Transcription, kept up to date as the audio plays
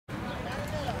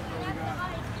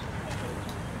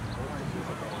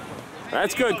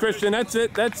That's good, Christian. That's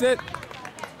it. That's it.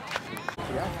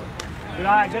 Good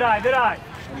eye, good eye, good eye.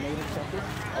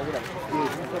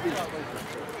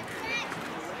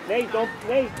 Nate, don't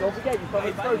forget, you come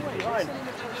in first, behind.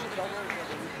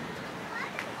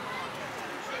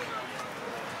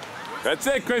 That's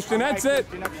it, Christian. That's it.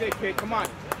 That's it, kid. Come on.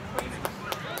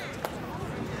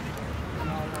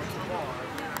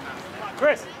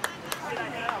 Chris.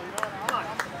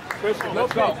 Christian,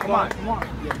 let's go. Come on. Come on.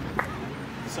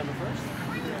 December 1st.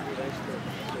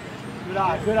 Good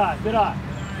eye, good eye, good eye.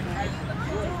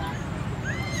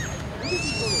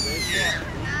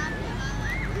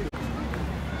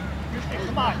 Hey,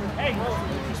 come on. Hey,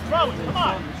 just throw it. Come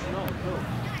on.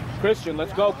 Christian,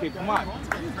 let's go, kid. Come on.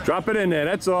 Drop it in there.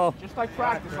 That's all. Just like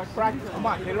practice. Come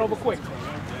on, get it over quick.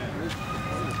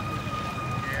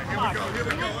 Here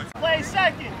we go. Play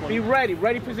second. Be ready.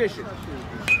 Ready position.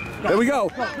 There we go.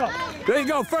 Go. There you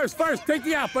go. First. Take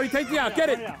the out, buddy. Take the out. Get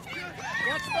it.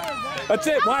 That's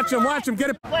it. Watch him. Get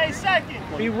it. Play second.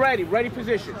 Be ready. Ready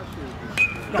position.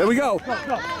 There we go.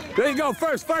 Go. There you go.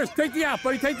 First. Take the out,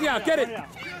 buddy. Take the out. Get it.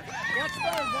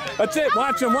 That's it.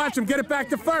 Watch him. Get it back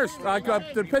to first. To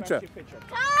the pitcher.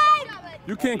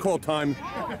 You can't call time.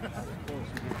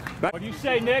 What do you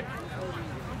say, Nick?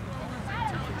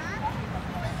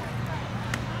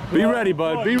 Be ready,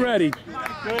 bud. Be ready.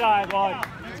 Good eye, bud.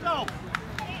 Let's go.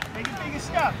 Take a bigger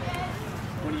step.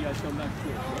 When do you guys come back to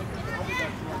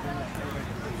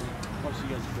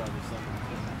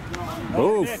it?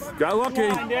 Oof. Got lucky. Too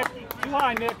high, Nick. Too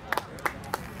high, Nick.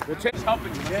 The chase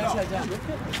helping you. Yeah, head down.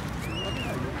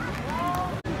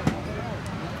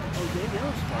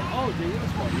 Oh,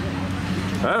 Daniel's fault,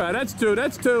 yeah. All right, that's two.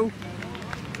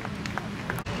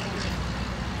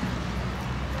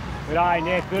 Good eye,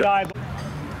 Nick. Good eye.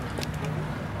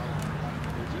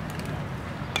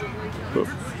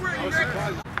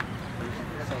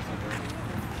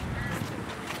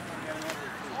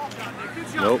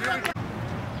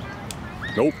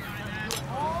 Nope.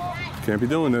 Can't be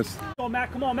doing this. Come on,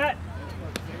 Matt. Come on, Matt.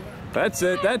 That's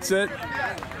it.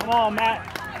 Come on,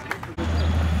 Matt.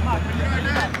 Come on.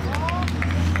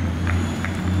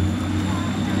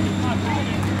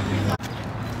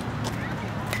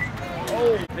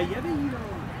 Oh,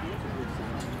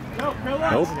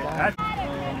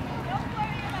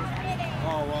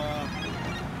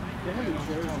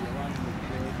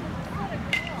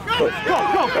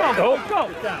 nope. Go.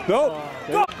 Nope.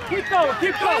 Go. Keep going.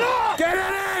 Get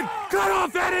it in. Cut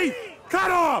off, Eddie.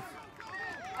 Cut off.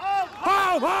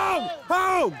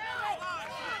 Home.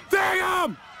 Dang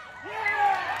him.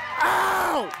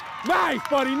 Ow. Nice,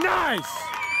 buddy. Nice.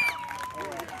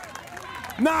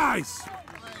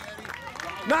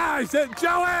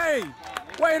 Joey.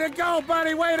 Way to go,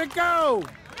 buddy. Way to go.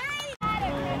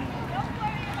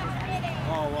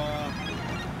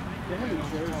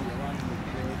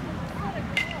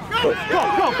 Go.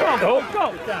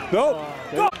 Nope.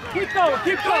 Go. Keep going.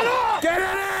 Get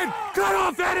it in. Cut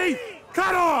off, Eddie.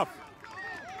 Cut off.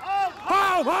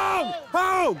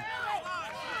 Home.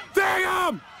 Dang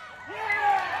him.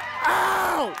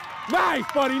 Ow. Nice,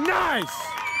 buddy. Nice.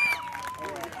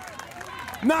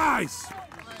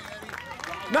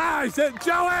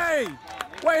 Joey.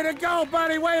 Way to go,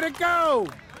 buddy. Way to go.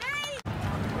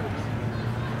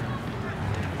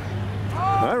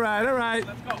 All right.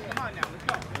 Let's go. Come on now.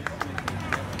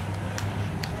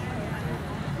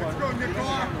 Let's go,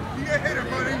 Nicola. You get hit it,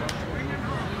 buddy.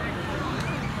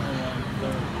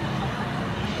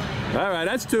 All right,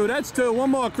 that's two. One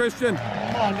more, Christian.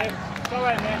 Come on, Nick. It's all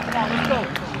right, man. Come on, let's go.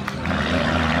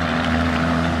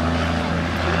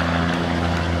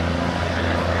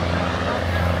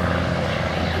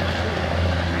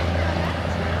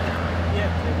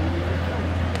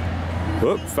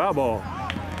 Whoop, foul ball.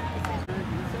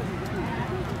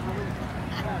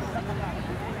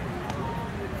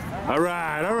 All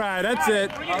right, that's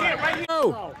it.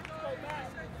 Joe.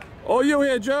 Oh, you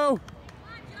here, Joe?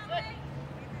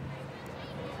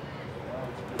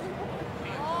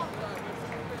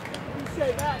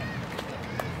 Say that.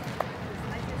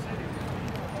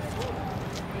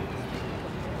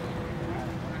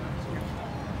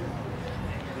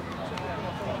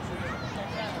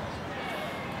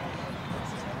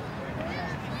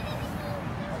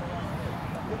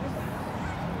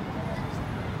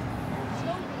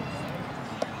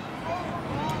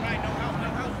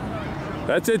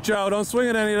 That's it, Joe. Don't swing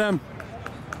at any of them.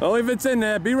 Only if it's in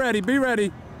there. Be ready.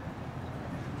 Come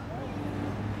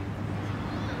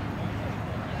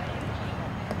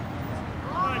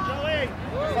on, Joey.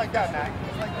 Just like that, Mac.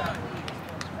 Just like that.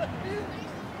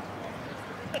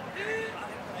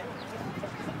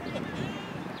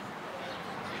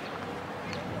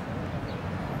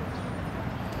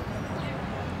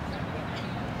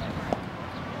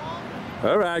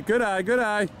 All right, good eye, good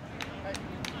eye. Put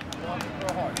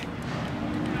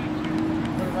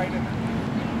it right in there.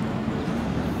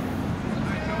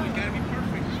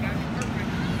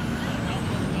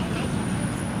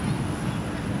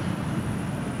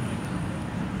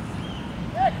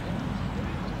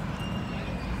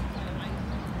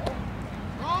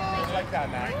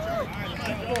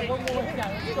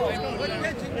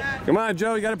 Come on,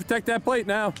 Joe, you got to protect that plate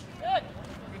now.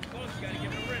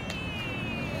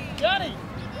 Johnny,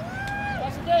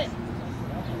 what's the game?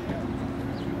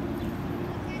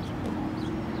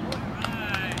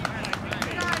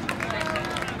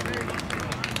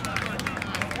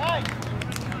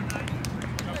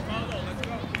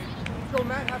 Let's go,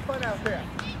 Matt. Have fun out there.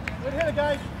 Good hitter,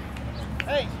 guys.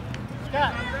 Hey,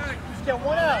 Scott, just get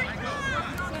one out.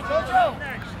 Go, Joe.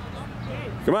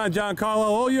 Come on, Giancarlo,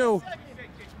 all you.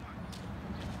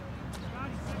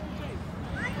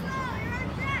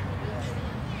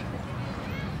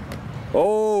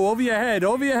 Oh, over your head,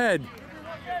 over your head.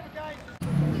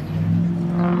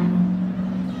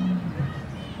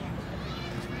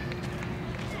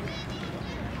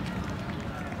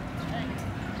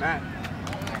 Matt.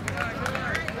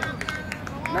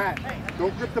 Matt,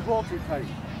 don't grip the ball too tight.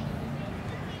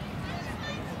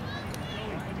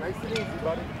 Nice and easy,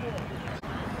 buddy.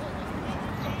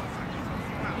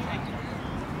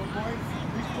 Good boys.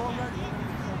 Reach ball ready.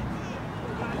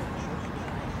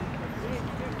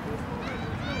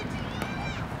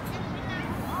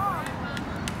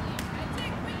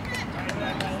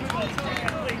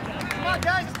 Come on,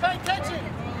 guys, let's pay attention.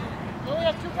 We only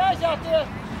have two guys out there.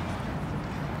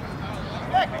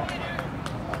 Nick.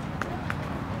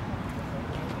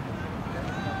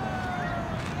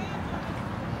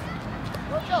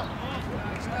 Go, Joe.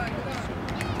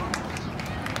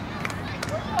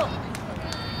 Go, Joe.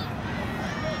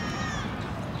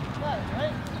 Right.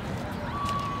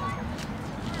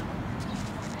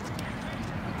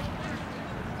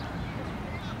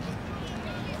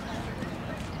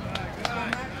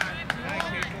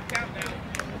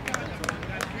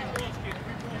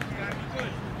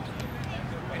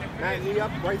 Matt, knee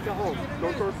up, right to home.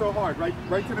 Don't throw so hard. Right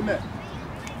to the mitt.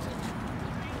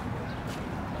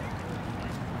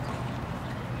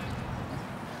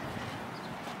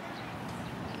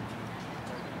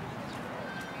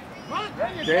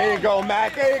 There you go,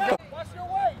 Matt. There you go. Watch your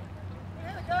way.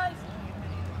 Hit it, guys.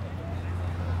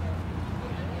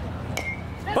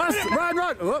 Bust, run.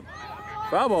 Whoop.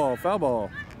 Foul ball, foul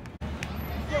ball.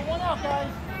 Get one out,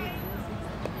 guys.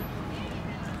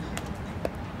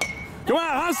 Come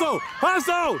on, hustle,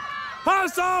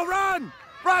 run.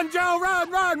 Run, Joe,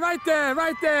 run, right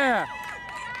there.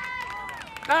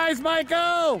 Nice,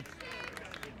 Michael.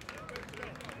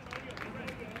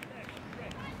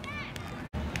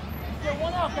 Get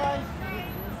one out, guys.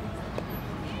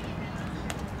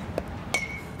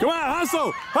 Come on,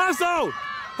 hustle,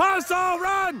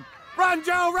 run,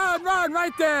 Joe, run,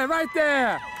 right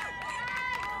there.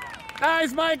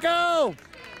 Nice, Michael.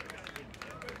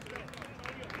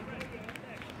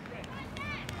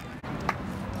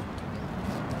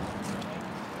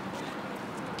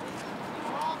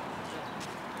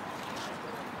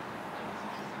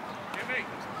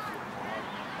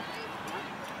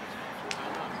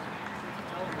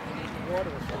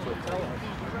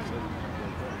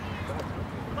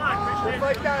 Just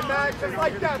like that, Matt. Just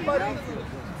like that, buddy.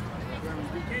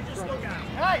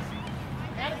 Guys,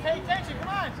 gotta pay attention. Come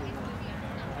on.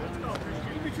 Let's go.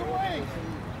 Keep it your wings.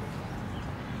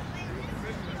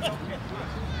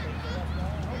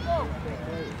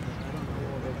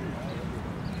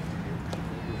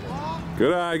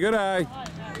 Good eye.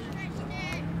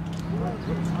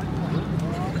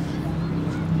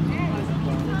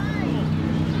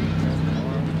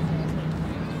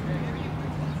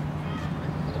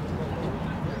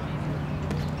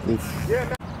 Yeah,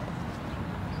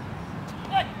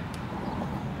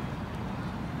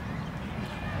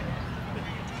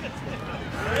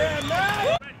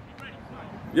 Matt.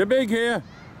 You're big here.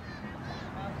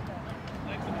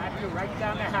 Right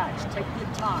down the hatch. Take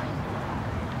your time.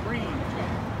 Breathe.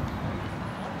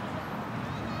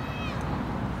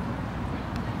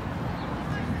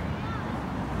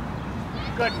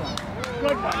 Good one.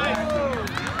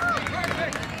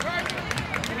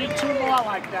 You need two more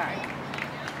like that.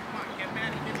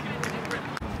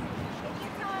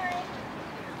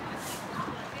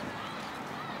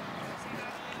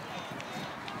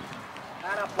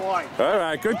 Atta boy. All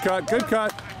right, good cut.